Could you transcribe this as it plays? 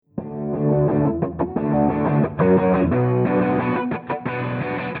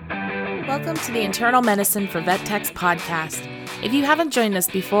Welcome to the Internal Medicine for Vet Techs podcast. If you haven't joined us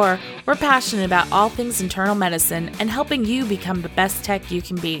before, we're passionate about all things internal medicine and helping you become the best tech you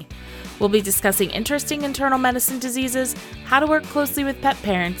can be. We'll be discussing interesting internal medicine diseases, how to work closely with pet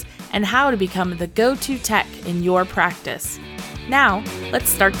parents, and how to become the go-to tech in your practice. Now, let's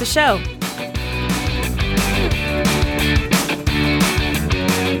start the show.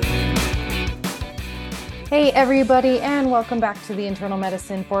 Hey everybody, and welcome back to the Internal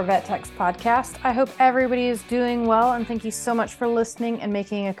Medicine for Vet Techs podcast. I hope everybody is doing well, and thank you so much for listening and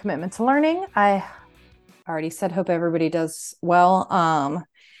making a commitment to learning. I already said hope everybody does well.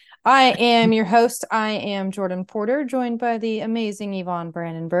 I am your host. I am Jordan Porter, joined by the amazing Yvonne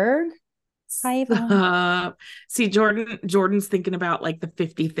Brandenburg. Hi, Yvonne. See, Jordan's thinking about like the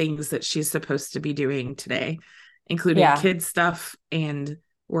 50 things that she's supposed to be doing today, including kid stuff and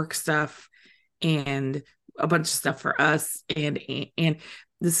work stuff and a bunch of stuff for us. And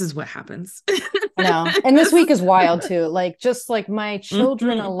this is what happens. I know. And this week is wild too. Like just like my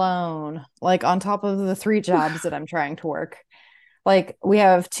children alone, like on top of the 3 jobs that I'm trying to work. Like we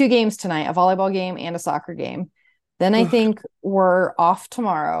have 2 games tonight, a volleyball game and a soccer game. Then I think we're off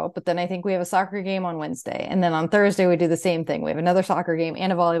tomorrow, but then I think we have a soccer game on Wednesday. And then on Thursday, we do the same thing. We have another soccer game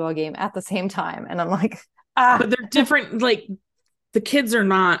and a volleyball game at the same time. And I'm like, But they're different. Like the kids are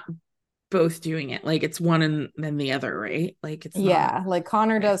not both doing it. Like it's one and then the other, right? Like it's not... like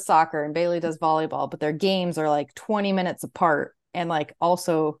Connor does soccer and Bailey does volleyball, but their games are like 20 minutes apart and like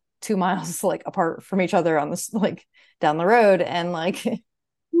also 2 miles like apart from each other on this like down the road. And like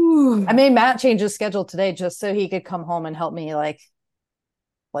I made Matt change his schedule today just so he could come home and help me like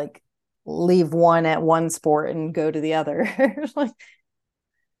leave one at one sport and go to the other. Like,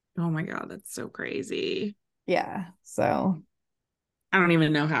 oh my God, that's so crazy. Yeah. So I don't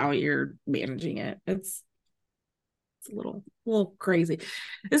even know how you're managing it. It's a little crazy.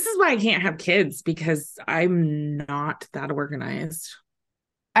 This is why I can't have kids, because I'm not that organized.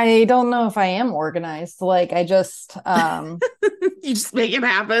 I don't know if I am organized. Like I just you just make it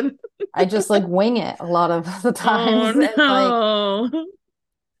happen. I just like wing it a lot of the times. Oh, no.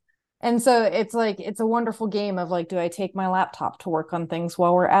 And so it's like, it's a wonderful game of like, do I take my laptop to work on things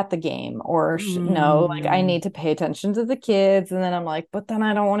while we're at the game? Or no, like I need to pay attention to the kids. And then I'm like, but then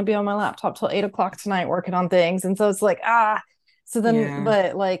I don't want to be on my laptop till 8:00 tonight working on things. And so it's like, so then,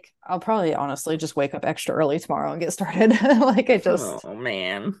 but like, I'll probably honestly just wake up extra early tomorrow and get started. Like I just, oh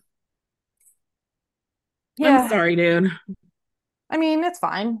man. Yeah. I'm sorry, dude. I mean, it's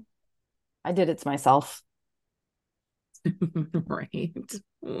fine. I did it to myself. Right.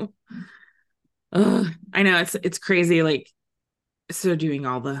 I know it's crazy. Like, so doing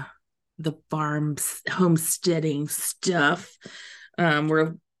all the farms homesteading stuff.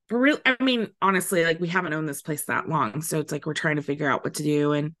 We're real. I mean, honestly, like we haven't owned this place that long, so it's like we're trying to figure out what to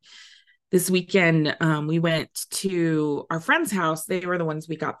do. And this weekend, we went to our friend's house. They were the ones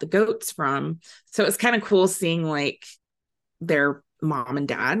we got the goats from, so it's kind of cool seeing like their mom and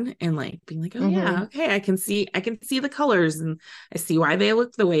dad and like being like, oh yeah, okay, I can see the colors and I see why they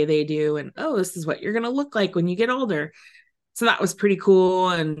look the way they do, and oh, this is what you're gonna look like when you get older. So that was pretty cool.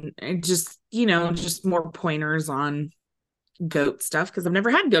 And just, just more pointers on goat stuff, because I've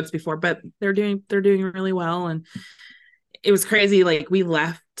never had goats before, but they're doing really well. And it was crazy. Like we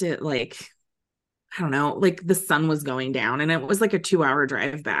left it like, I don't know, like the sun was going down and it was like a 2-hour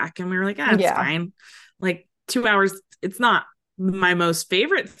drive back, and we were like, it's fine. Like 2 hours, it's not my most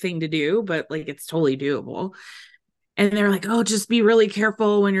favorite thing to do, but like it's totally doable. And they're like, oh, just be really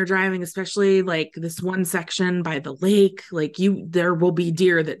careful when you're driving, especially like this one section by the lake. Like there will be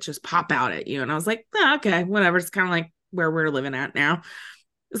deer that just pop out at you. And I was like, okay, whatever. It's kind of like where we're living at now.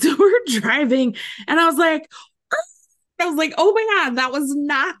 So we're driving and I was like, oh my God, that was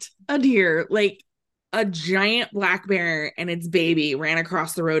not a deer. Like a giant black bear and its baby ran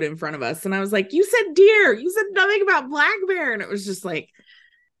across the road in front of us. And I was like, you said deer. You said nothing about black bear. And it was just like,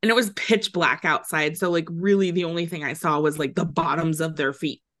 and it was pitch black outside. So like really the only thing I saw was like the bottoms of their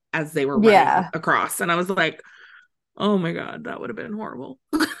feet as they were running across. And I was like, oh my God, that would have been horrible.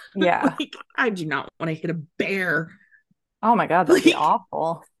 Yeah. Like, I do not want to hit a bear. Oh my God, that'd be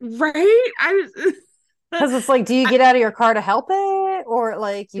awful. Right? Because it's like, do you get out of your car to help it? Or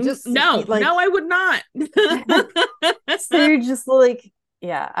like you just no, I would not. So you're just like,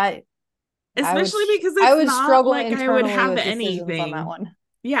 especially because it's I would not struggle like I would have with anything on that one.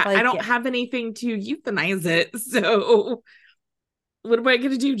 Yeah, like, I don't have anything to euthanize it. So what am I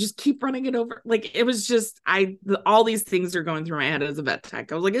going to do? Just keep running it over? Like it was just all these things are going through my head as a vet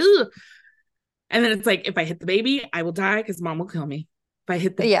tech. I was like, ugh. And then it's like, if I hit the baby, I will die because mom will kill me. If I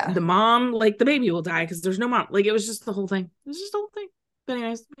hit the mom, like the baby will die because there's no mom. Like it was just the whole thing. It was just the whole thing. But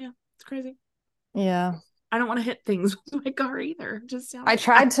anyways, yeah. It's crazy. Yeah. I don't want to hit things with my car either. It just I sounds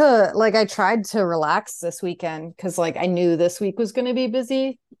bad. tried to I tried to relax this weekend because like I knew this week was going to be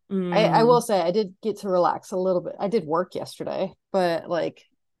busy. I will Mm, say I did get to relax a little bit. I did work yesterday, but like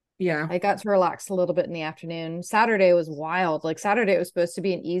yeah. I got to relax a little bit in the afternoon. Saturday was wild. Like Saturday was supposed to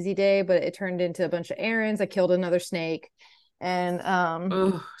be an easy day, but it turned into a bunch of errands. I killed another snake. And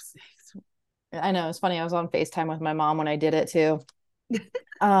Oh, snakes. I know it's funny. I was on FaceTime with my mom when I did it too.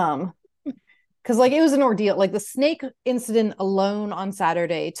 Um, because like it was an ordeal. Like the snake incident alone on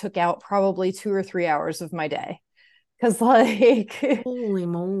Saturday took out probably 2 or 3 hours of my day. Because like Holy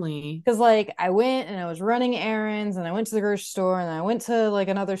moly. because like I went and I was running errands and I went to the grocery store and I went to like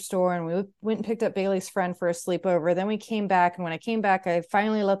another store and we went and picked up Bailey's friend for a sleepover. Then we came back, and when I came back, I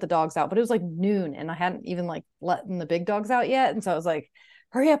finally let the dogs out, but it was like noon and I hadn't even like letting the big dogs out yet. And so I was like,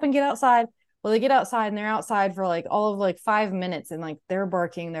 hurry up and get outside. Well, they get outside and they're outside for like all of like 5 minutes and like they're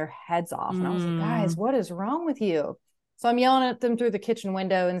barking their heads off. And I was like, guys, Mm, what is wrong with you? So I'm yelling at them through the kitchen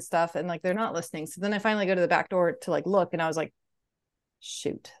window and stuff, and like they're not listening. So then I finally go to the back door to like look, and I was like,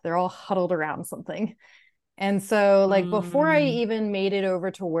 shoot, they're all huddled around something. And so, like, before I mm. even made it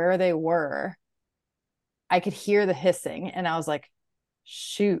over to where they were, I could hear the hissing. And I was like,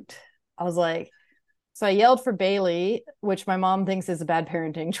 shoot. I was like, so I yelled for Bailey, which my mom thinks is a bad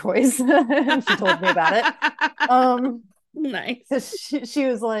parenting choice. And she told me about it. Um, Nice. because she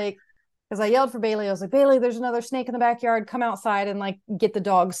was like, because I yelled for Bailey. I was like, Bailey, there's another snake in the backyard. Come outside and like get the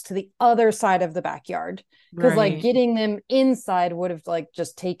dogs to the other side of the backyard. Because like Right. getting them inside would have like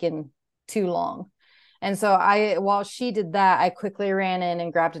just taken too long. And so while she did that, I quickly ran in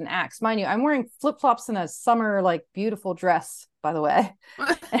and grabbed an axe. Mind you, I'm wearing flip flops and a summer like beautiful dress, by the way.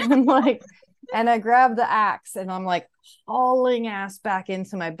 And like, and I grabbed the axe and I'm like hauling ass back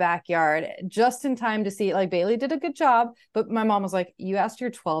into my backyard just in time to see like Bailey did a good job. But my mom was like, you asked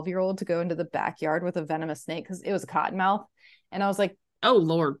your 12-year-old to go into the backyard with a venomous snake because it was a cottonmouth. And I was like, Oh,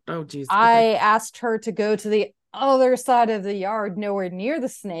 Lord. Oh, geez. Okay. I asked her to go to the other side of the yard, nowhere near the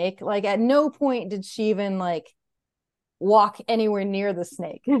snake. Like at no point did she even like walk anywhere near the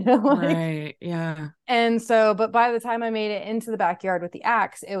snake, you know, like. Right. Yeah. And so, but by the time I made it into the backyard with the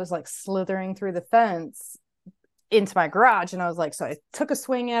axe, it was like slithering through the fence into my garage. And I was like, so I took a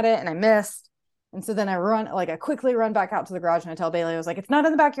swing at it and I missed. And so then I quickly run back out to the garage and I tell Bailey, I was like, it's not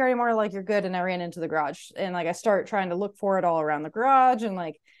in the backyard anymore. Like, you're good. And I ran into the garage and like I start trying to look for it all around the garage. And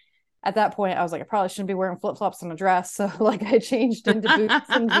like at that point, I was like, I probably shouldn't be wearing flip flops and a dress. So like I changed into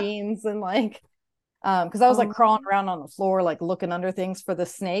boots and jeans and like, because I was like Oh, crawling around on the floor, like looking under things for the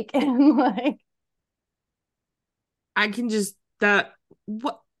snake. And like, I can just that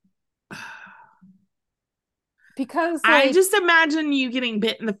what because I like, just imagine you getting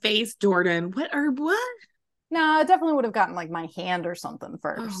bit in the face, Jordan. What or what? no, I definitely would have gotten like my hand or something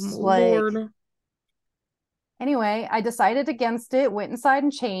Oh, first. Like, Lord. anyway, I decided against it, went inside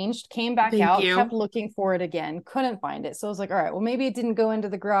and changed, came back Thank out, kept you. looking for it again, couldn't find it. So I was like, all right, well, maybe it didn't go into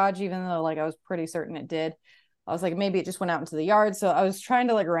the garage, even though like I was pretty certain it did. I was like, maybe it just went out into the yard. So I was trying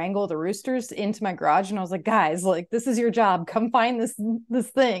to like wrangle the roosters into my garage, and I was like, guys, like this is your job. Come find this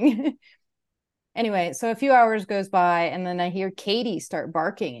thing. Anyway, so a few hours goes by and then I hear Katie start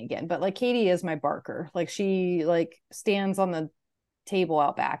barking again. But like Katie is my barker. Like she like stands on the table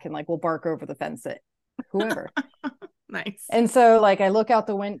out back and like will bark over the fence at whoever. Nice. And so like I look out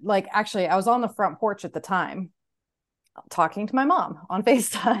the window, like actually I was on the front porch at the time talking to my mom on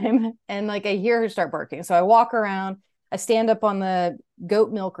FaceTime and like I hear her start barking. So I walk around, I stand up on the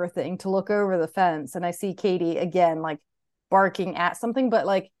goat milker thing to look over the fence and I see Katie again like barking at something, but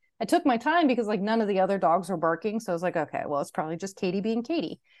like I took my time because like none of the other dogs were barking. So I was like, okay, well, it's probably just Katie being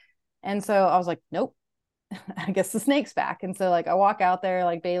Katie. And so I was like, nope, I guess the snake's back. And so like I walk out there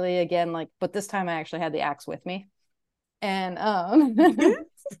like Bailey again, like, but this time I actually had the axe with me. And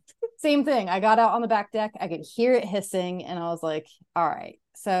same thing. I got out on the back deck. I could hear it hissing, and I was like, all right.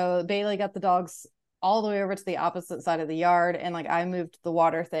 So Bailey got the dogs all the way over to the opposite side of the yard, and like I moved the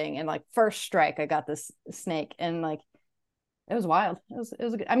water thing, and like first strike, I got this snake, and like it was wild. It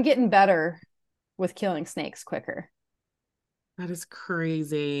was good. I'm getting better with killing snakes quicker. That is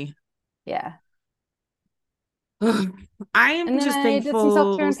crazy. Yeah. I And am then just I did some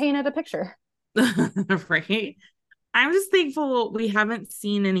self-care thankful, and painted a picture. right? I'm just thankful we haven't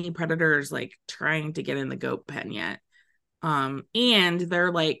seen any predators like trying to get in the goat pen yet. And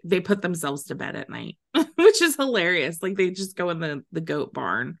they're like they put themselves to bed at night, which is hilarious. Like they just go in the goat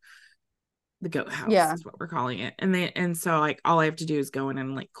barn, the goat house Yeah. is what we're calling it. And so like all I have to do is go in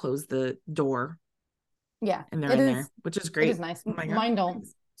and like close the door Yeah. and they're It in is there, which is it is great. nice. Oh my god. Mine don't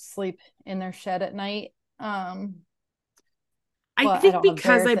sleep in their shed at night. Um, I Well, I think don't have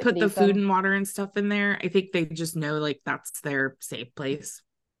because bears I that could put the eat food them. and water and stuff in there, I think they just know like that's their safe place.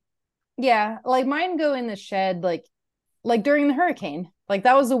 Yeah, like mine go in the shed like during the hurricane. Like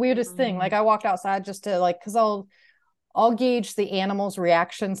that was the weirdest thing. Mm. Like I walked outside just to like cuz I'll gauge the animals'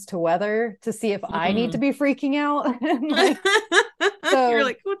 reactions to weather to see if I need to Mm. be freaking out. And like You're so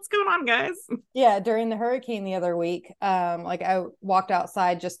like, what's going on, guys? yeah, during the hurricane the other week, like I walked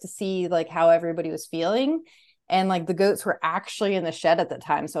outside just to see like how everybody was feeling. And like the goats were actually in the shed at the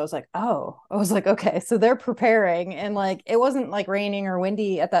time. So I was like, oh, I was like, okay, so they're preparing. And like it wasn't like raining or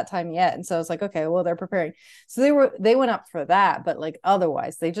windy at that time yet. And so I was like, okay, well, they're preparing. So they went up for that, but like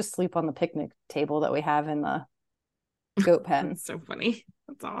otherwise they just sleep on the picnic table that we have in the goat pen. That's so funny.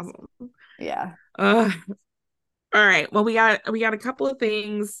 That's awesome. Yeah. Uh, all right. Well, we got a couple of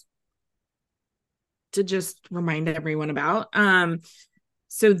things to just remind everyone about.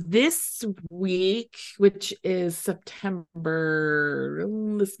 So this week, which is September,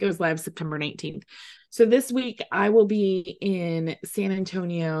 this goes live September 19th. So this week I will be in San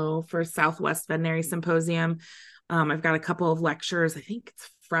Antonio for Southwest Veterinary Symposium. I've got a couple of lectures. I think it's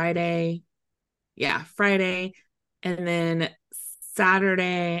Friday. Yeah, Friday. And then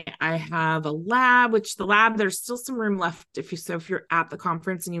Saturday I have a lab, which the lab, there's still some room left if you're at the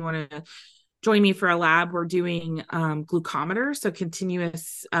conference and you want to join me for a lab. We're doing glucometer, so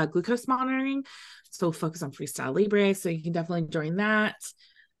continuous glucose monitoring. So we'll focus on Freestyle Libre, so you can definitely join that.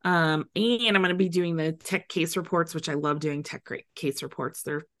 And I'm going to be doing the tech case reports, which I love doing tech case reports.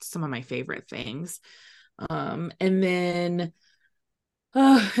 They're some of my favorite things. And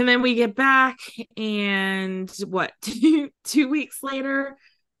then we get back, and what, 2 weeks later,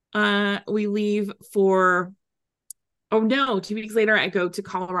 we leave for, oh no, 2 weeks later, I go to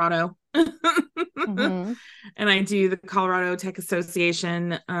Colorado. Mm-hmm. And I do the Colorado Tech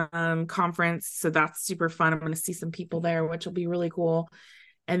Association conference. So that's super fun. I'm going to see some people there, which will be really cool.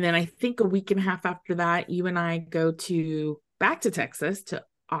 And then I think a week and a half after that, you and I go back to Texas, to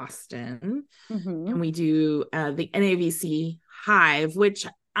Austin, Mm-hmm. and we do the NAVC Hive, which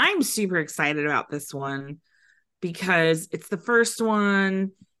I'm super excited about this one because it's the first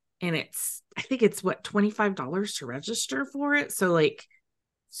one, and I think it's what, $25 to register for it. So like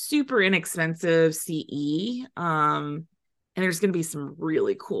super inexpensive CE. And there's going to be some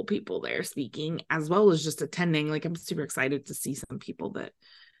really cool people there speaking as well as just attending. Like I'm super excited to see some people that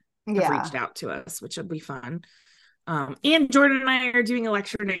have reached Yeah. out to us, which will be fun. And Jordan and I are doing a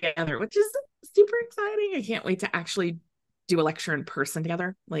lecture together, which is super exciting. I can't wait to actually do a lecture in person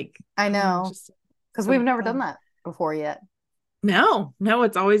together. Like, I know. just Because we've so never done fun. that before yet. No,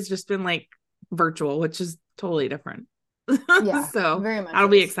 it's always just been like virtual, which is totally different. Yeah, So very much that'll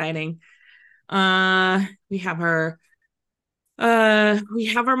be is. exciting. We have our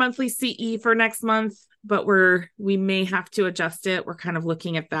monthly CE for next month, but we may have to adjust it. We're kind of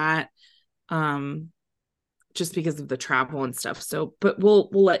looking at that. Just because of the travel and stuff. So, but we'll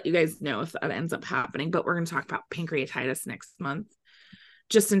let you guys know if that ends up happening. But we're going to talk about pancreatitis next month,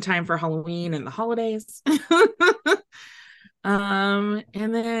 just in time for Halloween and the holidays. And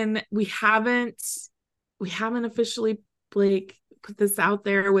then we haven't officially like put this out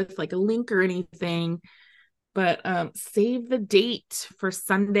there with like a link or anything, but save the date for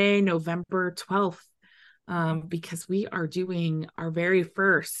Sunday, November 12th, because we are doing our very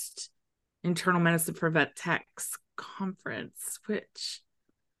first Internal Medicine for Vet Techs conference, which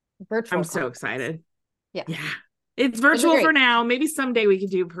I'm Virtual so conference. excited. Yeah, Yeah. It's it'll be virtual for great. now. Maybe someday we could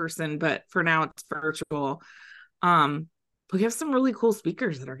do person, but for now it's virtual. Um, we have some really cool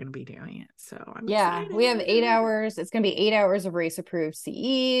speakers that are going to be doing it. So I'm Yeah, we have 8 excited. hours. It's going to be 8 hours of race approved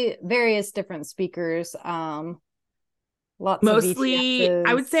CE, various different speakers, lots of Mostly,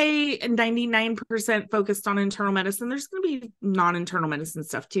 I would VTSs. say 99% focused on internal medicine. There's going to be non-internal medicine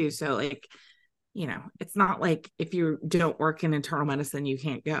stuff too. So like, it's not like if you don't work in internal medicine, you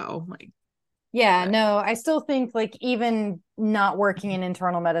can't go. Like, Yeah, but no, I still think like even not working in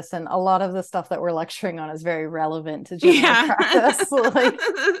internal medicine, a lot of the stuff that we're lecturing on is very relevant to general yeah, practice. Like,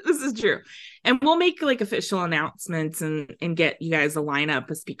 this is true. And we'll make like official announcements and get you guys a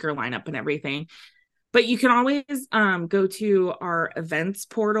speaker lineup and everything. But you can always go to our events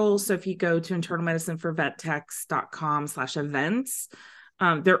portal. So if you go to internalmedicineforvettechs.com/events,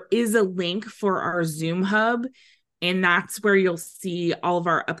 there is a link for our Zoom hub. And that's where you'll see all of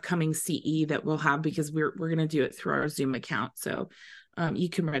our upcoming CE that we'll have, because we're going to do it through our Zoom account. So you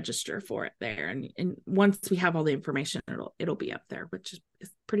can register for it there. And once we have all the information, it'll be up there, which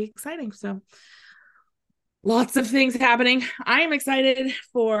is pretty exciting. So lots of things happening. I am excited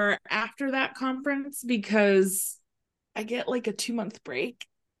for after that conference because I get like a 2-month break.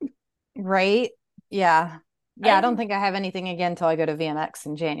 right? Yeah. Yeah, I don't think I have anything again until I go to VMX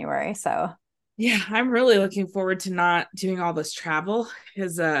in January. So Yeah, I'm really looking forward to not doing all this travel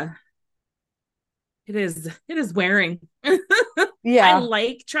because it is wearing. I yeah,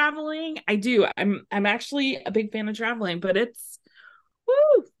 like traveling. I do. I'm actually a big fan of traveling, but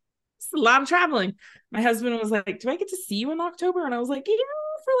woo, it's a lot of traveling. My husband was like, "Do I get to see you in October?" And I was like, "Yeah,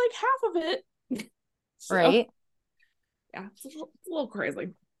 for like half of it." So right. yeah, it's a little crazy.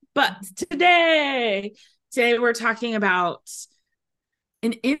 But today we're talking about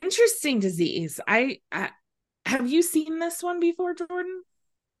an interesting disease. I have you seen this one before, Jordan?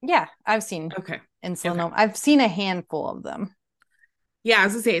 Yeah, I've seen Okay. Okay. insulinoma. I've seen a handful of them. Yeah,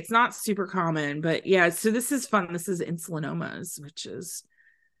 as I say, it's not super common, but yeah, so this is fun. This is insulinomas, which is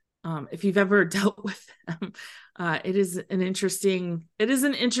if you've ever dealt with them, it is an interesting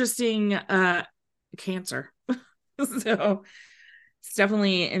cancer. So it's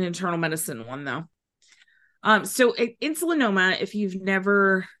definitely an internal medicine one though. So insulinoma, if you've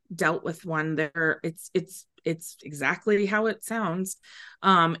never dealt with one, it's exactly how it sounds.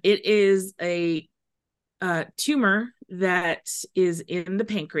 It is a tumor that is in the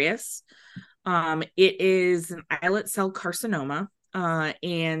pancreas. It is an islet cell carcinoma,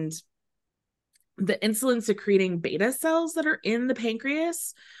 and the insulin secreting beta cells that are in the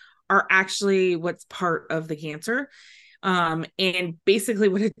pancreas are actually what's part of the cancer. And basically,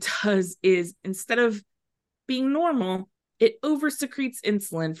 what it does is instead of being normal, it oversecretes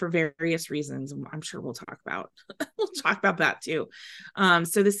insulin for various reasons. I'm sure we'll talk about that too.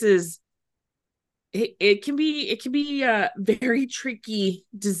 So this is it can be a very tricky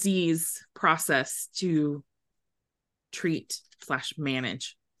disease process to treat slash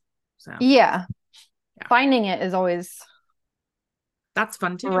manage. So Yeah, yeah, finding it is always that's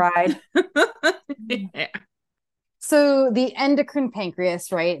fun a too. ride. Yeah. So the endocrine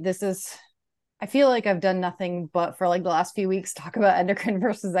pancreas, right? This is I feel like I've done nothing but for like the last few weeks talk about endocrine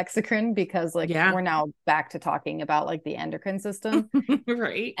versus exocrine because like Yeah. we're now back to talking about like the endocrine system.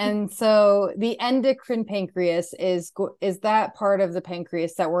 Right. And so the endocrine pancreas is that part of the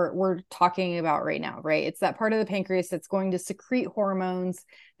pancreas that we're talking about right now, right? It's that part of the pancreas that's going to secrete hormones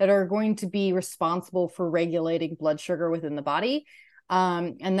that are going to be responsible for regulating blood sugar within the body.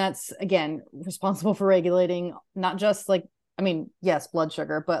 And that's again responsible for regulating not just like, I mean, yes, blood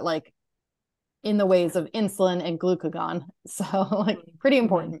sugar, but like in the ways of insulin and glucagon. So like pretty Mm-hmm.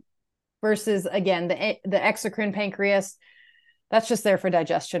 important. Versus again the exocrine pancreas, that's just there for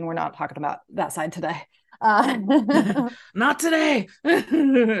digestion. We're not talking about that side today. Not today.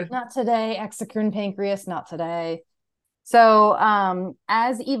 Not today. Exocrine pancreas, not today. So,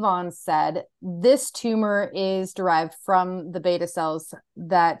 as Yvonne said, this tumor is derived from the beta cells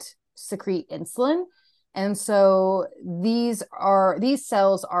that secrete insulin. And so these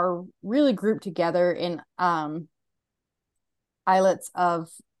cells are really grouped together in islets of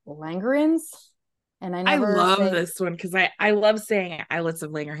Langerhans. And I I never love say, this one because I love saying islets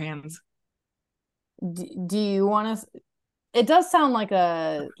of Langerhans. do you want to? It does sound like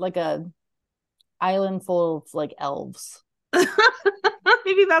a island full of like elves.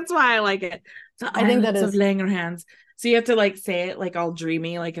 Maybe that's why I like it. The I think that islets of is, Langerhans. So you have to like say it like all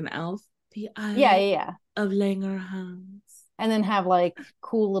dreamy, like an elf. The yeah, islet yeah, yeah. of Langerhans. And then have like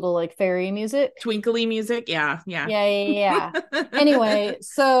cool little like fairy music. Twinkly music. Yeah, yeah. Yeah, yeah, yeah. Anyway,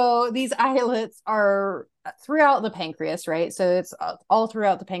 so these islets are throughout the pancreas, right? So it's all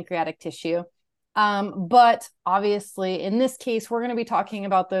throughout the pancreatic tissue. But obviously, in this case, we're going to be talking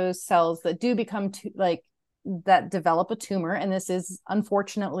about those cells that do become like that develop a tumor, and this is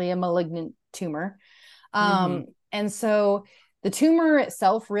unfortunately a malignant tumor. Mm-hmm. And so the tumor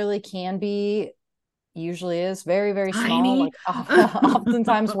itself really can be, usually is very, very small. Tiny. Like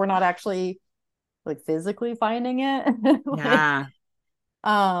oftentimes we're not actually like physically finding it. Like, Yeah.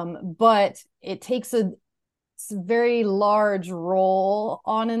 but it takes a very large role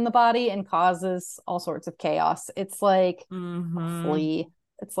on in the body and causes all sorts of chaos. It's like a Mm-hmm. flea.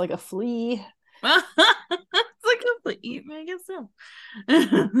 It's like a flea. It's like a flea. I guess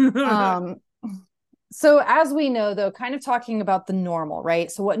so. Um, so as we know though, kind of talking about the normal, right?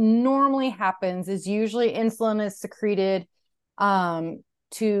 So what normally happens is usually insulin is secreted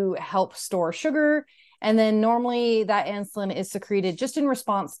to help store sugar, and then normally that insulin is secreted just in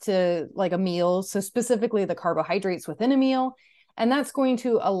response to like a meal, so specifically the carbohydrates within a meal, and that's going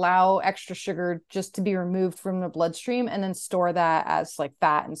to allow extra sugar just to be removed from the bloodstream and then store that as like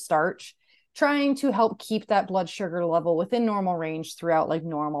fat and starch, trying to help keep that blood sugar level within normal range throughout like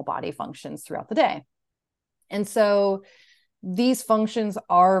normal body functions throughout the day. And so these functions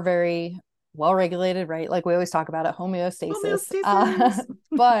are very well regulated, right? Like we always talk about it, homeostasis. Homeostasis.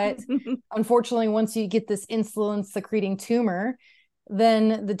 But unfortunately, once you get this insulin secreting tumor,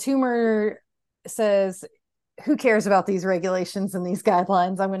 then the tumor says, who cares about these regulations and these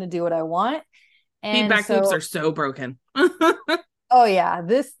guidelines? I'm going to do what I want. And Feedback loops so, are so broken. oh yeah,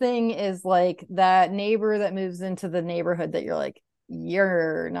 this thing is like that neighbor that moves into the neighborhood that you're like,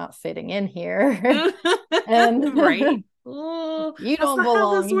 you're not fitting in here. Right? And Oh, you that's don't not how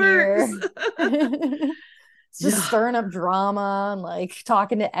belong this works. here. It's just Yeah. stirring up drama and like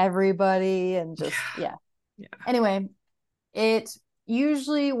talking to everybody and Yeah. just, yeah. Yeah. Anyway, it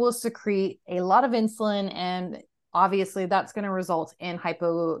usually will secrete a lot of insulin, and obviously that's going to result in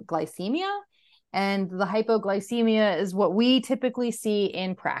hypoglycemia. And the hypoglycemia is what we typically see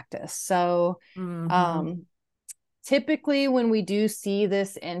in practice. So, Mm-hmm. um, typically, when we do see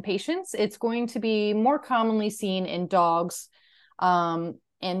this in patients, it's going to be more commonly seen in dogs, and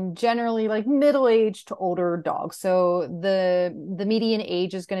generally like middle-aged to older dogs. So the median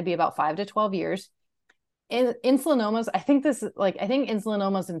age is going to be about 5 to 12 years. Insulinomas, I think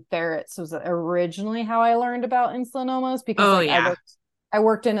insulinomas in ferrets was originally how I learned about insulinomas, because Oh like yeah. I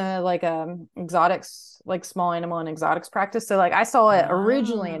worked in a like exotics, like small animal and exotics practice. So like I saw it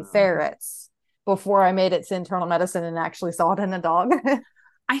originally in Oh. ferrets before I made it to internal medicine and actually saw it in a dog.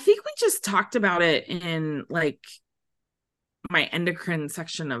 I think we just talked about it in like my endocrine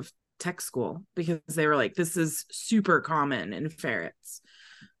section of tech school because they were like, this is super common in ferrets.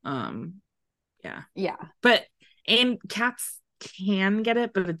 Um, yeah. Yeah. But and cats can get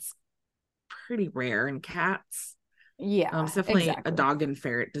it, but it's pretty rare in cats. It's Yeah, definitely a exactly. dog and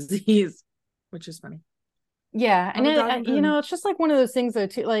ferret disease, which is funny. Yeah, and Not a dog and poo. it's just like one of those things though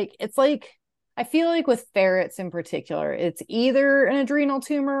too. Like it's like I feel like with ferrets in particular, it's either an adrenal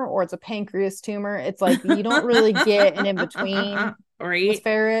tumor or it's a pancreas tumor. It's like you don't really get an in between with Right?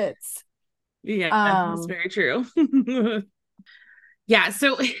 ferrets. Yeah, that's Um, very true. Yeah,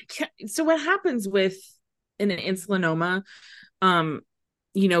 so what happens with an insulinoma, um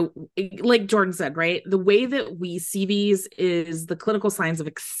like Jordan said, right? The way that we see these is the clinical signs of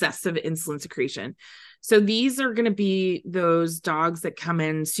excessive insulin secretion. So these are going to be those dogs that come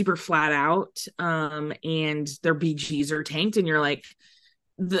in super flat out, and their BGs are tanked, and you're like,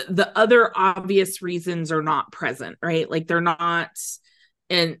 the other obvious reasons are not present, right? Like they're not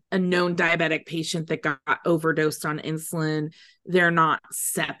a known diabetic patient that got overdosed on insulin. They're not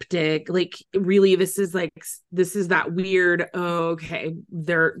septic. Like really, this is that weird, oh, okay,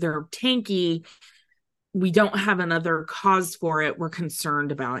 they're tanky. We don't have another cause for it. We're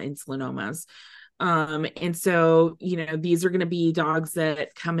concerned about insulinomas. And so, these are going to be dogs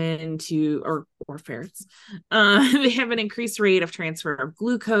that come into, or ferrets. They have an increased rate of transfer of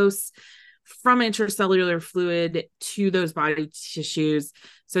glucose from intracellular fluid to those body tissues.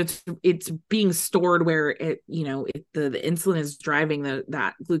 So it's being stored where the insulin is driving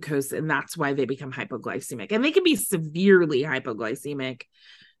that glucose, and that's why they become hypoglycemic. And they can be severely hypoglycemic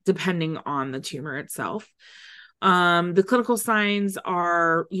depending on the tumor itself. The clinical signs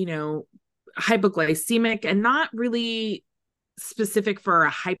are, hypoglycemic and not really specific for a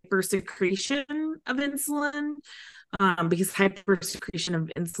hypersecretion of insulin, because hypersecretion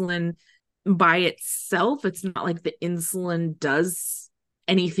of insulin by itself, it's not like the insulin does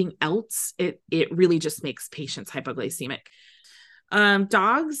anything else. It really just makes patients hypoglycemic.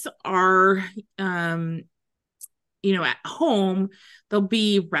 Dogs are, at home, they'll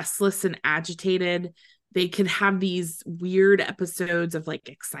be restless and agitated. They could have these weird episodes of like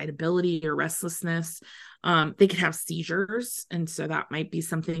excitability or restlessness. They could have seizures, and so that might be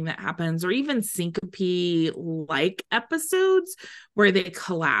something that happens, or even syncope like episodes where they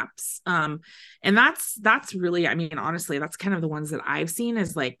collapse. And that's really, I mean, honestly, that's kind of the ones that I've seen,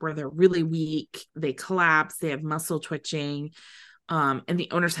 is like where they're really weak, they collapse, they have muscle twitching, and the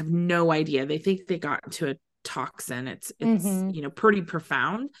owners have no idea. They think they got into a toxin. It's mm-hmm. pretty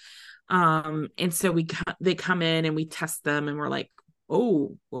profound. And so they come in and we test them, and we're like,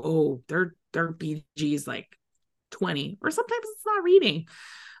 oh, their BG's like 20, or sometimes it's not reading.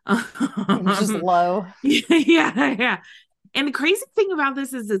 It's just low. Yeah. And the crazy thing about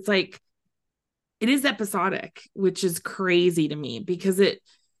this is it's like it is episodic, which is crazy to me, because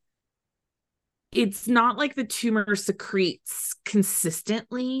it's not like the tumor secretes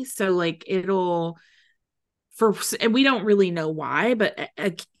consistently. So like and we don't really know why, but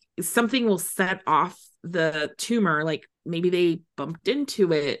something will set off the tumor. Like maybe they bumped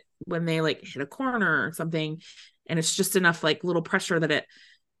into it when they like hit a corner or something, and it's just enough like little pressure that it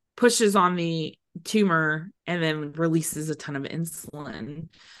pushes on the tumor and then releases a ton of insulin.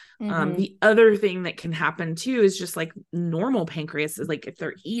 Mm-hmm. The other thing that can happen too is just like normal pancreas is like if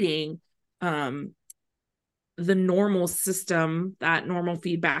they're eating, um, the normal system, that normal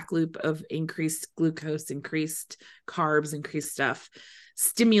feedback loop of increased glucose, increased carbs, increased stuff,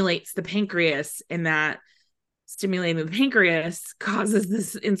 stimulates the pancreas, and that stimulating the pancreas causes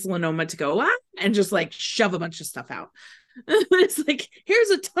this insulinoma to go and just like shove a bunch of stuff out. It's like, here's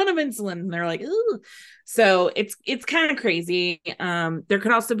a ton of insulin, and they're like, ooh. So it's kind of crazy. There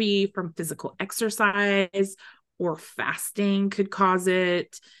could also be from physical exercise, or fasting could cause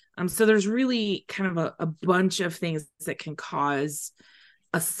it. So there's really kind of a bunch of things that can cause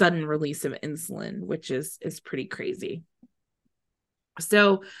a sudden release of insulin, which is pretty crazy.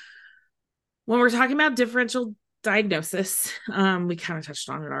 So when we're talking about differential diagnosis, we kind of touched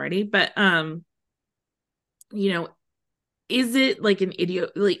on it already, but you know, is it like an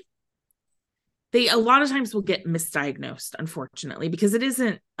idiot? Like, they a lot of times will get misdiagnosed, unfortunately, because it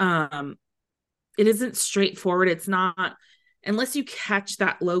isn't straightforward. It's not, unless you catch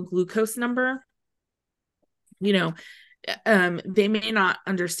that low glucose number, you know, they may not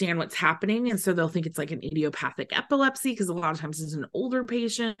understand what's happening. And so they'll think it's like an idiopathic epilepsy, because a lot of times it's an older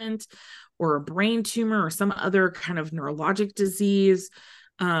patient, or a brain tumor, or some other kind of neurologic disease,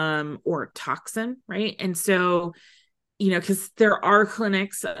 or toxin, right? And so, because there are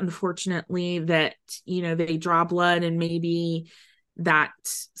clinics, unfortunately, that, they draw blood and maybe that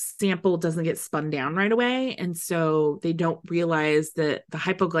sample doesn't get spun down right away. And so they don't realize that the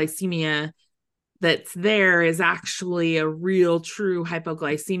hypoglycemia that's there is actually a real true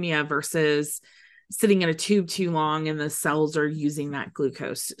hypoglycemia, versus sitting in a tube too long and the cells are using that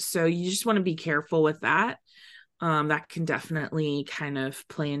glucose. So you just want to be careful with that. That can definitely kind of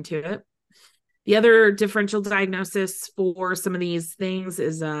play into it. The other differential diagnosis for some of these things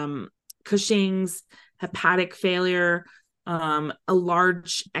is Cushing's, hepatic failure, a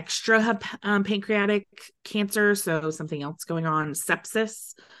large extra pancreatic cancer, so something else going on,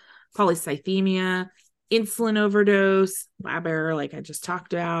 sepsis, polycythemia, insulin overdose, lab error, like I just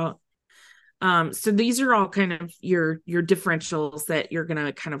talked about. So these are all kind of your differentials that you're going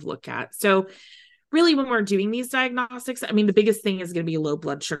to kind of look at. So really, when we're doing these diagnostics, I mean, the biggest thing is going to be low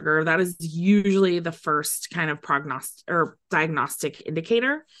blood sugar. That is usually the first kind of prognostic or diagnostic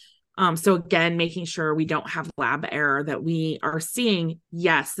indicator. So again, making sure we don't have lab error, that we are seeing,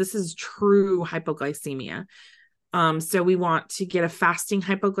 yes, this is true hypoglycemia. So we want to get a fasting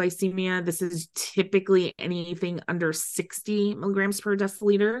hypoglycemia. This is typically anything under 60 milligrams per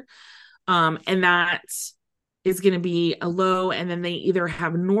deciliter. And that is going to be a low, and then they either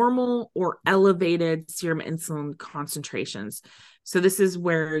have normal or elevated serum insulin concentrations. So this is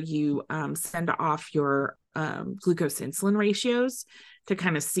where you send off your glucose insulin ratios to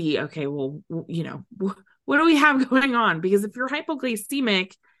kind of see, okay, well, what do we have going on? Because if you're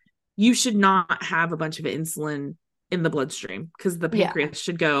hypoglycemic, you should not have a bunch of insulin in the bloodstream, because the pancreas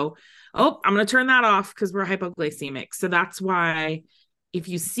should go, oh, I'm going to turn that off because we're hypoglycemic. So that's why if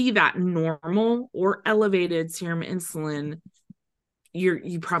you see that normal or elevated serum insulin,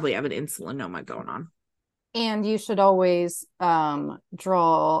 you probably have an insulinoma going on. And you should always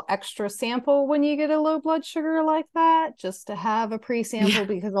draw extra sample when you get a low blood sugar like that, just to have a pre-sample,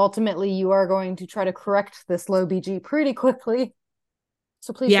 because ultimately you are going to try to correct this low BG pretty quickly.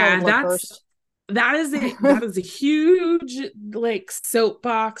 So please draw the blood first. That is a huge like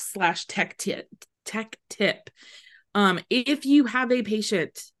soapbox / tech tip. If you have a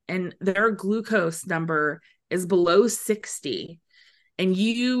patient and their glucose number is below 60, and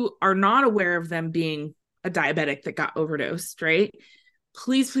you are not aware of them being a diabetic that got overdosed, right?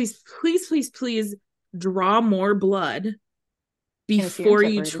 Please draw more blood before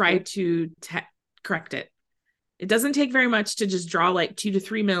you try to correct it. It doesn't take very much to just draw like 2 to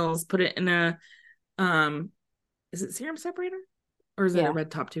 3 mils, put it in a, is it serum separator, or is it a red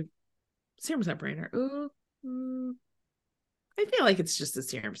top tube? Serum separator. Ooh. I feel like it's just a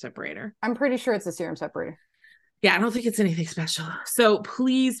serum separator. I'm pretty sure it's a serum separator. Yeah, I don't think it's anything special. So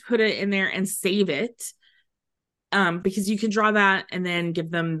please put it in there and save it. Because you can draw that and then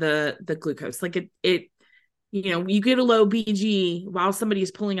give them the glucose. Like it, you get a low BG while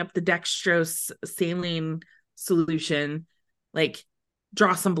somebody's pulling up the dextrose saline solution, like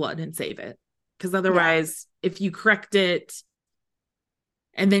draw some blood and save it. Because otherwise, if you correct it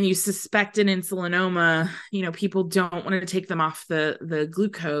and then you suspect an insulinoma, people don't want to take them off the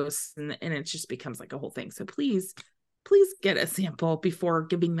glucose, and it just becomes like a whole thing. So please get a sample before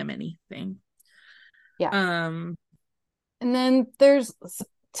giving them anything. Yeah. And then there's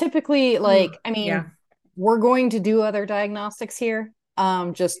typically we're going to do other diagnostics here,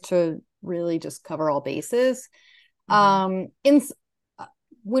 just to really just cover all bases.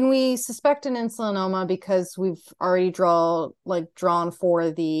 When we suspect an insulinoma, because we've already drawn for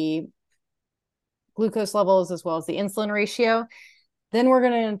the glucose levels as well as the insulin ratio. Then we're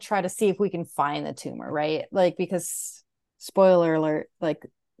going to try to see if we can find the tumor, right? Like, because spoiler alert, like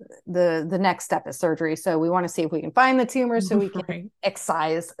the next step is surgery. So we want to see if we can find the tumor so we can Right.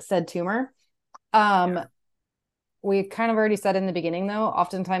 excise said tumor. Um, Yeah. we kind of already said in the beginning, though,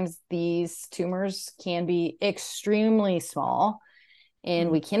 oftentimes these tumors can be extremely small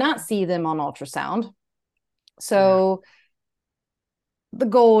and we Mm. cannot see them on ultrasound. Yeah. So the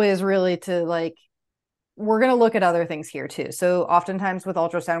goal is really to like, we're going to look at other things here too. So oftentimes with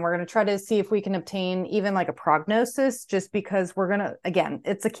ultrasound, we're going to try to see if we can obtain even like a prognosis, just because we're going to, again,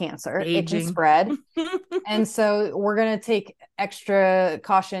 it's a cancer, it can Aging. spread. And so we're going to take extra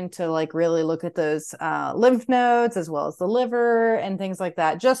caution to like really look at those lymph nodes as well as the liver and things like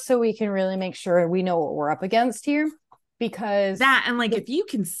that, just so we can really make sure we know what we're up against here. Because That, and like if you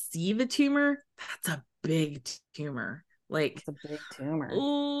can see the tumor, that's a big tumor. Like, it's a big tumor.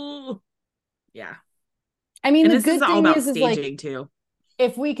 oh, yeah. I mean, And the this is good all thing about is like, staging too.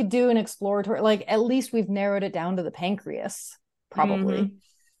 if we could do an exploratory, like at least we've narrowed it down to the pancreas, Mm-hmm. probably.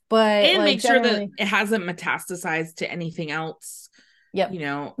 But And like make sure that generally, it hasn't metastasized to anything else, yep,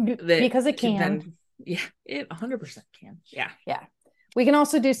 that because it could can. then, yeah, it 100% can. Yeah. Yeah. We can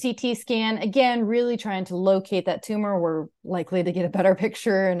also do CT scan. Again, really trying to locate that tumor. We're likely to get a better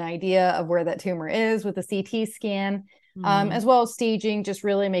picture, an idea of where that tumor is with the CT scan, Mm. as well as staging, just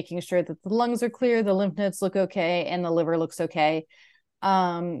really making sure that the lungs are clear, the lymph nodes look okay, and the liver looks okay.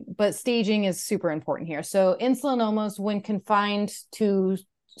 But staging is super important here. So insulinomas, when confined to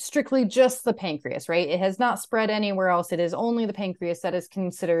strictly just the pancreas, right? It has not spread anywhere else. It is only the pancreas that is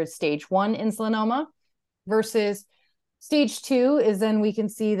considered stage 1 insulinoma, versus stage 2 is then we can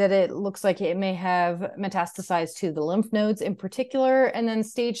see that it looks like it may have metastasized to the lymph nodes in particular. And then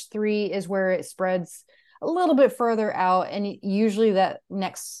stage 3 is where it spreads a little bit further out. And usually that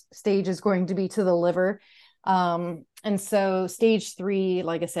next stage is going to be to the liver. And so stage 3,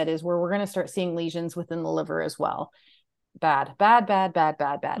 like I said, is where we're going to start seeing lesions within the liver as well. Bad, bad, bad, bad,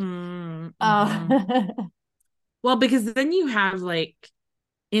 bad, bad. Mm-hmm. Well, because then you have like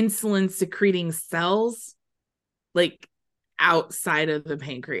insulin secreting cells like outside of the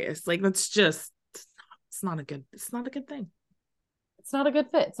pancreas. Like that's just, it's not a good thing. It's not a good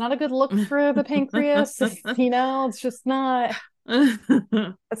fit. It's not a good look for the pancreas. It's just not.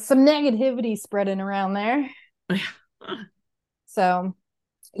 It's some negativity spreading around there. So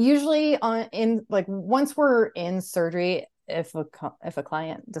usually on in like once we're in surgery, if a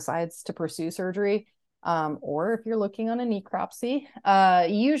client decides to pursue surgery, or if you're looking on a necropsy,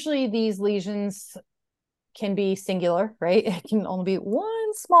 usually these lesions can be singular, right? It can only be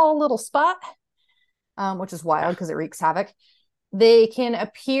one small little spot, which is wild because it wreaks havoc. They can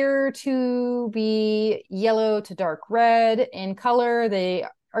appear to be yellow to dark red in color. They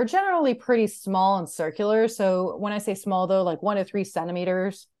are generally pretty small and circular. So when I say small, though, like 1 to 3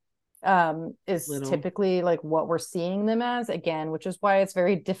 centimeters is Little. typically like what we're seeing them as, again, which is why it's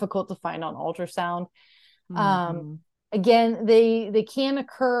very difficult to find on ultrasound. Um, Mm-hmm. again, they can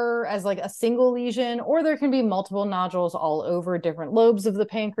occur as like a single lesion, or there can be multiple nodules all over different lobes of the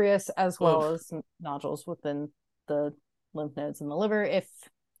pancreas, as well Oof. as nodules within the lymph nodes in the liver if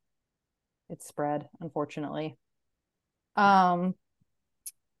it's spread, unfortunately. Yeah. Um,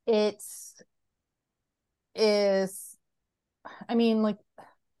 it's is I mean, like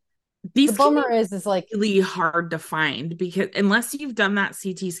the These can bummer be is like, really hard to find because unless you've done that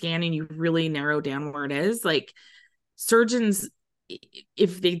CT scan and you really narrow down where it is, like surgeons,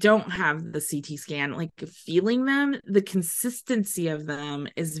 if they don't have the CT scan, like feeling them, the consistency of them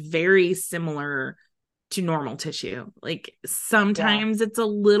is very similar to normal tissue. Like yeah, sometimes it's a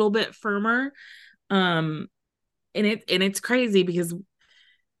little bit firmer. Um, and it's crazy because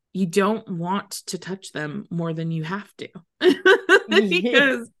you don't want to touch them more than you have to.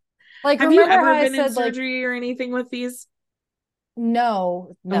 Because like have you remember how ever I been in said like, surgery or anything with these?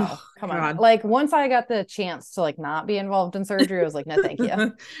 no, no, Oh come on. God. Like once I got the chance to like not be involved in surgery, I was like, no, thank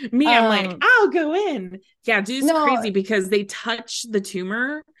you. Me, I'm like, Um, I'll go in. Yeah, dude, it's no, crazy because they touch the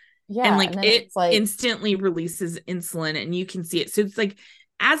tumor and yeah, and like then it it's like instantly releases insulin and you can see it. So it's like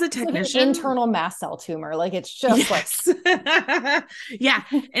as a it's like an technician, internal mast cell tumor. Like it's just like yes. Yeah.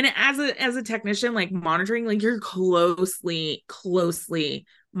 And as a technician, like monitoring, like you're closely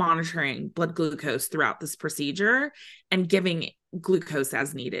monitoring blood glucose throughout this procedure and giving glucose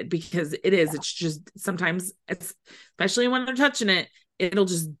as needed because it's just sometimes it's especially when they're touching it, it'll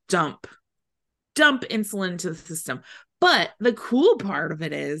just dump insulin into the system. But the cool part of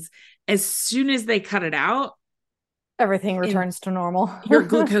it is as soon as they cut it out, everything in returns to normal. your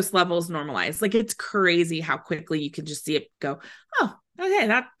glucose levels normalize. Like it's crazy how quickly you can just see it go, oh, Okay,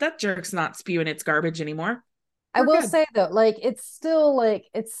 that jerk's not spewing its garbage anymore. I We're will good. say though, like it's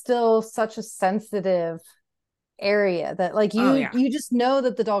still such a sensitive area that like Oh you yeah. you just know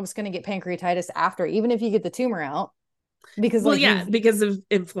that the dog's going to get pancreatitis after, even if you get the tumor out, because Well, like yeah, you've because of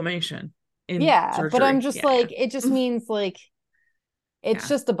inflammation in yeah, but I'm surgery. just Yeah, yeah. like it just means like it's Yeah.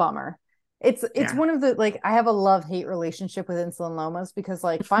 just a bummer. It's Yeah. one of the like I have a love-hate relationship with insulinomas because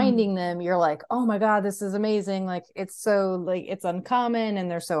like finding them, you're like, oh my God, this is amazing. Like it's so like it's uncommon and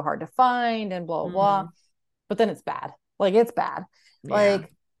they're so hard to find and blah blah blah. Mhm. But then it's bad. Like it's bad. Yeah.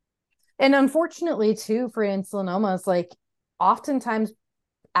 Like and unfortunately too for insulinomas, like oftentimes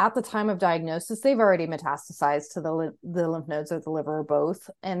at the time of diagnosis, they've already metastasized to the lymph nodes or the liver or both.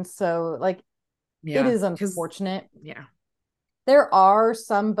 And so like it Yeah. is Because unfortunate. yeah. There are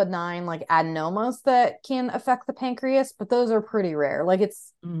some benign like adenomas that can affect the pancreas, but those are pretty rare. Like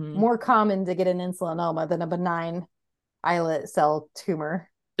it's Mhm. more common to get an insulinoma than a benign islet cell tumor.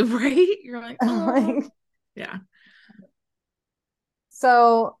 Right? You're like, oh, Like, yeah.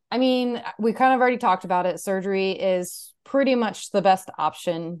 so, I mean, we kind of already talked about it. Surgery is pretty much the best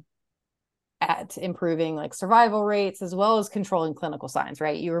option at improving like survival rates as well as controlling clinical signs,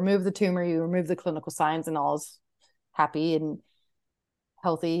 right? You remove the tumor, you remove the clinical signs, and all's happy and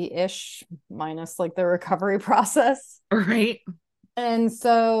healthy-ish, minus like the recovery process. Right. And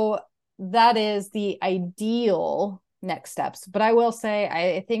so that is the ideal next steps. But I will say,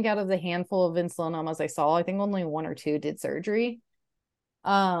 I think out of the handful of insulinomas I saw, I think only one or two did surgery.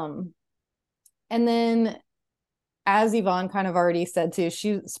 Um, and then as Yvonne kind of already said too,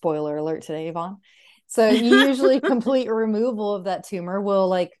 she spoiler alert today, Yvonne. So you usually complete removal of that tumor will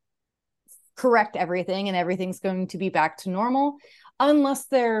like correct everything and everything's going to be back to normal unless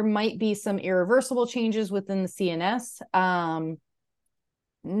there might be some irreversible changes within the CNS.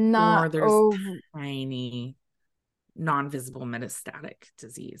 Not Or there's over tiny non-visible metastatic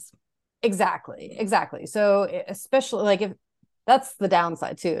disease. exactly. So especially like if that's the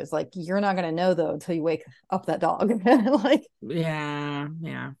downside too, is like you're not going to know though until you wake up that dog. Like Yeah,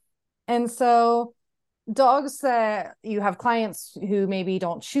 yeah. and so dogs that you have clients who maybe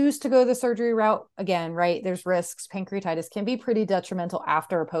don't choose to go the surgery route, again, right? There's risks. Pancreatitis can be pretty detrimental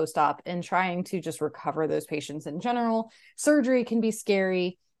after a post-op, and trying to just recover those patients in general. Surgery can be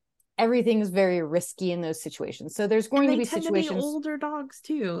scary. Everything is very risky in those situations. So there's And going to they be tend to be situations. older dogs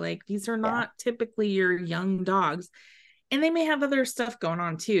too. Like these are Yeah, not typically your young dogs. And they may have other stuff going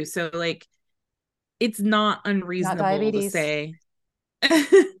on too. So like it's not not unreasonable to diabetes. say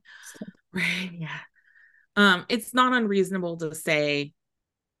right, yeah. It's not unreasonable to say,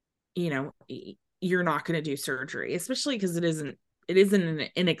 you know, you're not going to do surgery, especially because it isn't an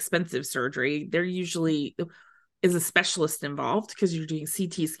inexpensive surgery. There usually is a specialist involved because you're doing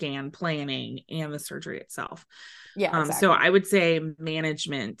CT scan planning and the surgery itself. Yeah, So exactly. I would say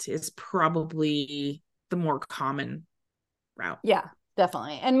management is probably the more common route. Yeah,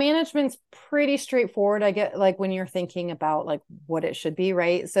 definitely. And management's pretty straightforward. I get like when you're thinking about like what it should be,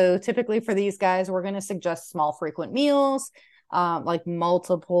 right? So typically for these guys, we're going to suggest small, frequent meals, like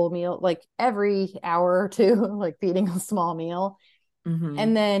multiple meal, like every hour or two, like feeding a small meal, Mm-hmm.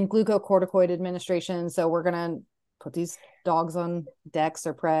 and then glucocorticoid administration. So we're going to put these dogs on Dex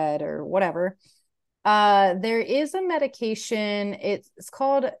or Pred or whatever. There is a medication. It's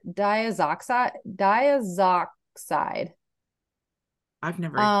called diazoxide. I've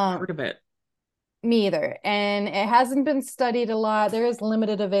never Um, heard of it. Me either. And it hasn't been studied a lot. There is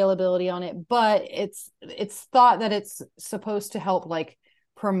limited availability on it, but it's thought that it's supposed to help like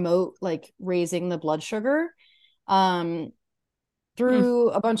promote like raising the blood sugar um Mm. through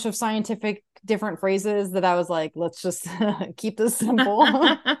a bunch of scientific different phrases that I was like, let's just keep this simple.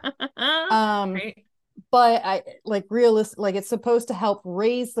 um Right. but I like realist like it's supposed to help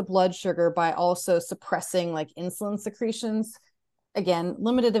raise the blood sugar by also suppressing like insulin secretions. Again,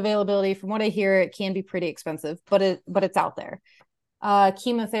 limited availability. From what I hear, it can be pretty expensive, but it's out there.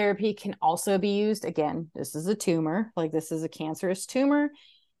 Chemotherapy can also be used. Again, this is a tumor, like this is a cancerous tumor,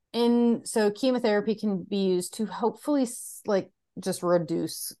 and so chemotherapy can be used to hopefully like just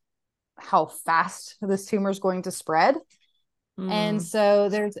reduce how fast this tumor is going to spread. And Mm. so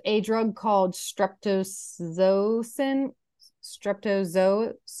there's a drug called streptozocin.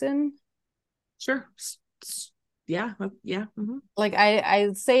 Sure. Yeah. Yeah. Mm-hmm. Like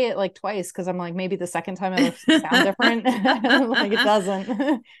I say it like twice because I'm like maybe the second time it'll sound different. Like it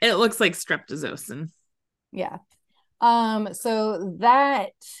doesn't. It looks like streptozocin. Yeah. So that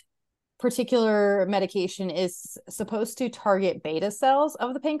particular medication is supposed to target beta cells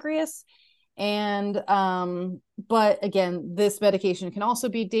of the pancreas. And but again, this medication can also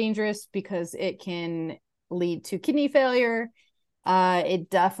be dangerous because it can lead to kidney failure. It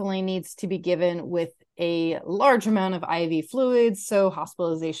definitely needs to be given with a large amount of IV fluids, so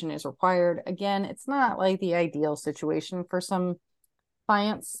hospitalization is required. Again, it's not like the ideal situation for some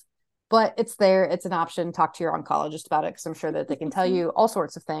clients, but it's there. It's an option. Talk to your oncologist about it because I'm sure that they can tell you all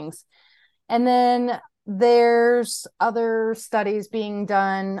sorts of things. And then there's other studies being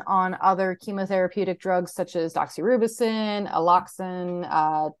done on other chemotherapeutic drugs such as doxorubicin,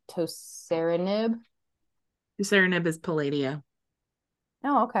 aloxin, toceranib. Usarinib is Palladia.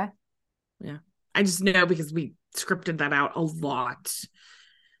 Oh, okay. Yeah. I just know because we scripted that out a lot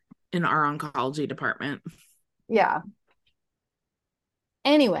in our oncology department. Yeah.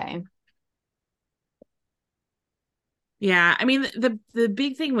 Anyway. Yeah. I mean, the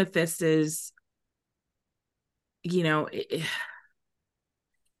big thing with this is, you know,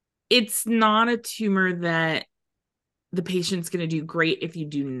 it's not a tumor that the patient's going to do great if you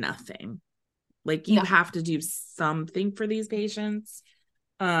do nothing. Like you No. have to do something for these patients.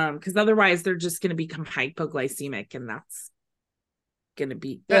 Because otherwise they're just going to become hypoglycemic, and that's going to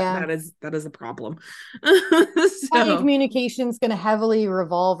be Yeah. that is a problem. IV So communication is going to heavily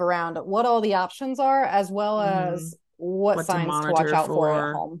revolve around what all the options are, as well mhm. as what What to signs to watch monitor out for at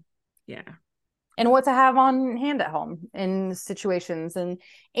for. home Yeah. and what to have on hand at home in situations. And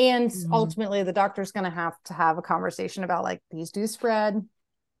Mhm. ultimately the doctor's going to have a conversation about like these do spread.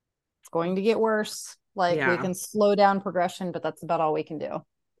 It's going to get worse. Like we Yeah. can slow down progression, but that's about all we can do.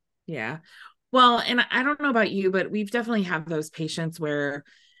 Yeah. Well, and I don't know about you, but we've definitely had those patients where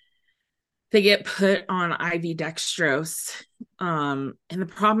they get put on IV dextrose. And the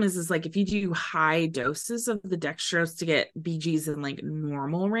problem is like if you do high doses of the dextrose to get BGs in like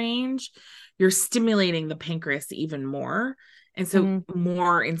normal range, you're stimulating the pancreas even more. And so Mm-hmm.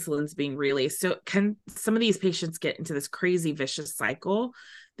 more insulin's being released. So can some of these patients get into this crazy vicious cycle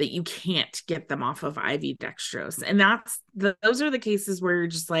that you can't get them off of IV dextrose? And those are the cases where you're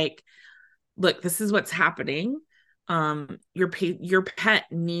just like, look, this is what's happening. Your pet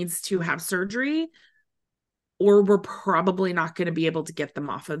needs to have surgery, or we're probably not going to be able to get them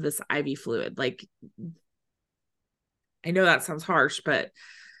off of this IV fluid. Like, I know that sounds harsh, but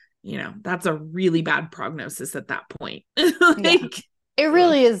that's a really bad prognosis at that point. Yeah. Like, It ugh,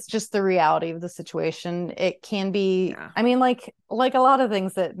 really is just the reality of the situation. It can be, yeah. I mean, like a lot of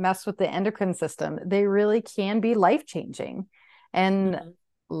things that mess with the endocrine system, they really can be life changing and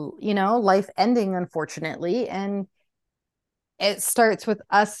Mhm. life ending, unfortunately. And it starts with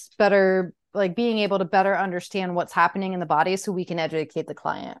us better like being able to better understand what's happening in the body so we can educate the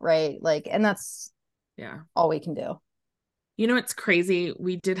client, right? Like, and that's Yeah. all we can do. It's crazy.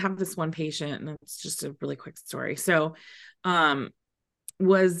 We did have this one patient, and it's just a really quick story. So, um,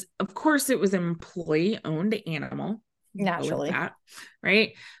 was of course it was an employee owned animal. Go with Naturally. that,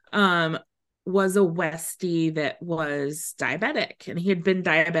 right? Um, was a Westie that was diabetic, and he had been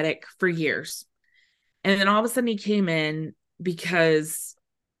diabetic for years. And then all of a sudden he came in because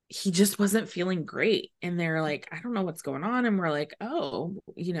he just wasn't feeling great. And they're like, I don't know what's going on. And we're like, oh,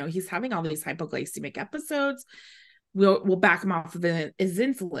 he's having all these hypoglycemic episodes. We'll back him off of his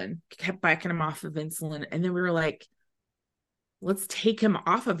insulin, kept backing him off of insulin. And then we were like, let's take him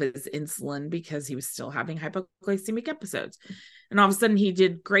off of his insulin because he was still having hypoglycemic episodes. And all of a sudden he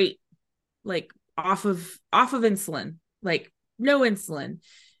did great, like off of insulin, like no insulin.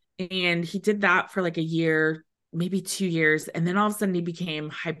 And he did that for like a year, maybe 2 years. And then all of a sudden he became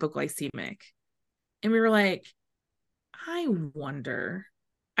hypoglycemic. And we were like, I wonder.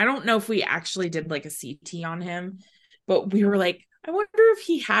 I don't know if we actually did like a CT on him, but we were like, I wonder if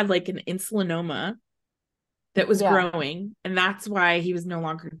he had like an insulinoma that was Yeah. growing, and that's why he was no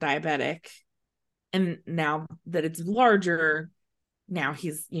longer diabetic. And now that it's larger, now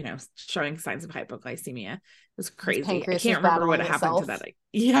he's, showing signs of hypoglycemia. It was His crazy. I pancreas is can't remember what battling happened to that. itself.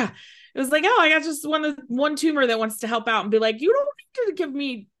 Yeah. It was like, oh, I got just one tumor that wants to help out and be like, you don't need to give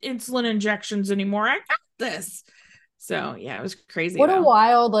me insulin injections anymore. I got this. So yeah, it was crazy What a though.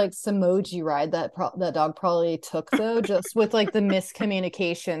 wild like Samoji ride that dog probably took though, just with like the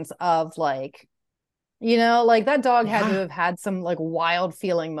miscommunications of like, like that dog had to Yeah. have had some like wild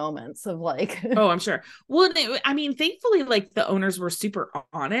feeling moments of like, Oh, I'm sure. Well, I mean, thankfully, like the owners were super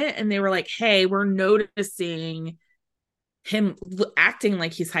on it, and they were like, "Hey, we're noticing him acting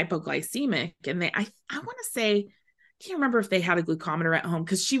like he's hypoglycemic." And I want to say, I can't remember if they had a glucometer at home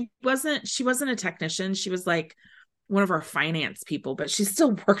because she wasn't a technician. She was like one of our finance people, but she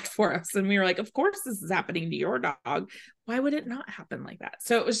still worked for us. And we were like, "Of course, this is happening to your dog. Why would it not happen like that?"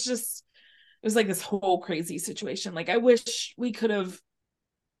 So it was like this whole crazy situation. Like, I wish we could have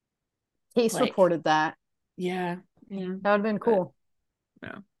case like, reported that. yeah, yeah, That would have been but cool.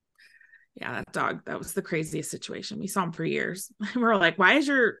 no. Yeah, that dog, that was the craziest situation. We saw him for years. We were like, why is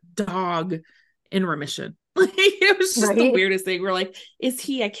your dog in remission? Like, it was just the Right? weirdest thing. We're like, is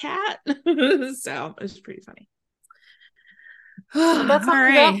he a cat? So it was pretty funny. But that's All all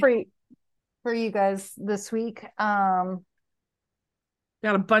we got right. for you guys this week. Got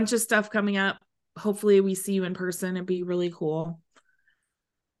a bunch of stuff coming up. Hopefully we see you in person. It'd be really cool.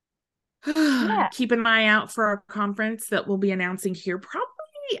 Yeah. Keep an eye out for our conference that we'll be announcing here probably,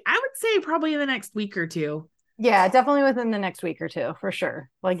 I would say probably in the next week or two. Yeah, definitely within the next week or two, for sure.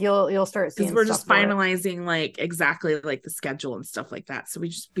 Like you'll start Because seeing we're stuff just for it. finalizing like exactly like the schedule and stuff like that. So we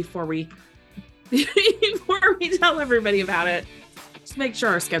just before we before we tell everybody about it, just make sure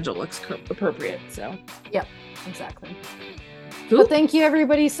our schedule looks appropriate. So Yep, exactly. cool. But thank you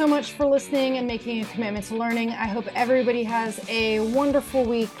everybody so much for listening and making a commitment to learning. I hope everybody has a wonderful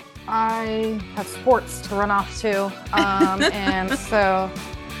week. I have sports to run off to. And so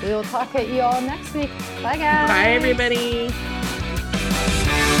we will talk at you all next week. Bye guys. Bye everybody.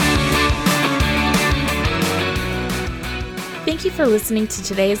 Thank you for listening to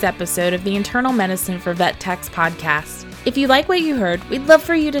today's episode of the Internal Medicine for Vet Techs podcast. If you like what you heard, we'd love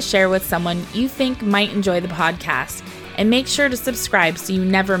for you to share with someone you think might enjoy the podcast. And make sure to subscribe so you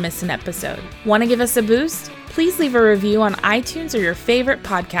never miss an episode. Want to give us a boost? Please leave a review on iTunes or your favorite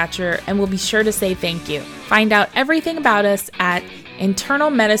podcatcher, and we'll be sure to say thank you. Find out everything about us at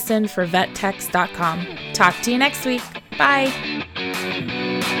internalmedicineforvettechs.com. Talk to you next week. Bye.